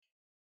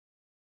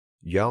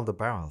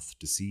Yaldabaoth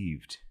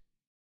deceived.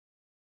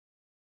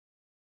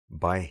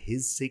 By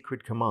his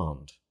sacred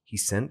command, he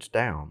sent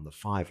down the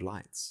 5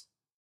 lights,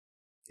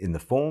 in the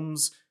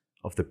forms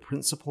of the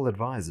principal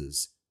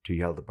advisors to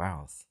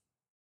Yaldabaoth.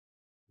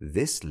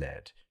 This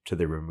led to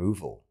the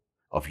removal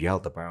of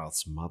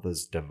Yaldabaoth's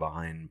mother's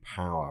divine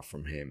power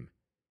from him.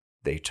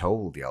 They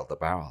told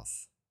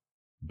Yaldabaoth,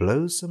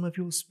 "Blow some of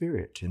your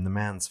spirit in the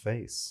man's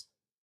face,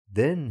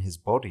 then his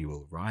body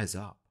will rise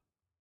up."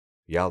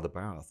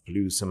 Yaldabaoth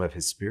blew some of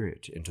his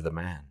spirit into the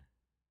man.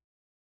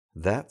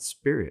 That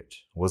spirit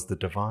was the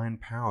divine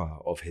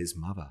power of his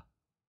mother.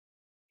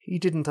 He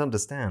didn't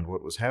understand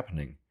what was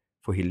happening,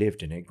 for he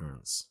lived in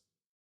ignorance.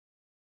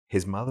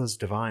 His mother's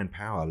divine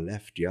power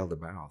left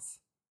Yaldabaoth.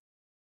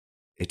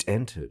 It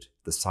entered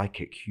the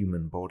psychic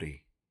human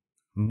body,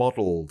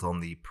 modeled on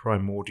the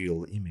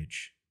primordial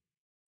image.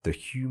 The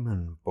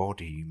human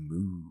body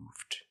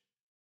moved.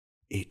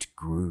 It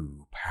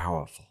grew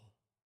powerful.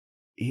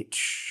 It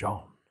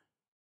shone.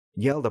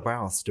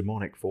 Yaldabaoth's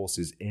demonic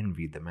forces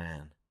envied the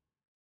man.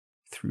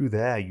 Through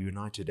their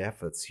united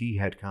efforts, he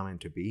had come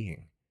into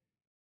being.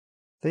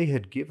 They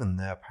had given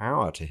their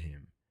power to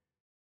him.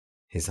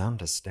 His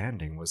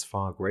understanding was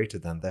far greater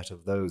than that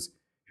of those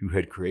who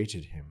had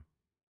created him,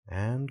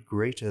 and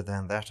greater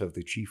than that of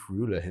the chief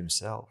ruler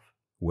himself.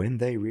 When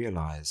they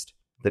realized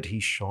that he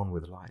shone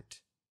with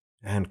light,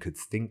 and could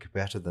think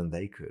better than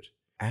they could,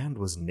 and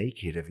was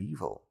naked of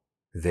evil,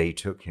 they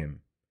took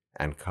him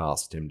and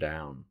cast him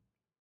down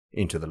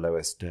into the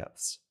lowest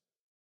depths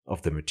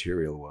of the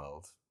material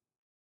world.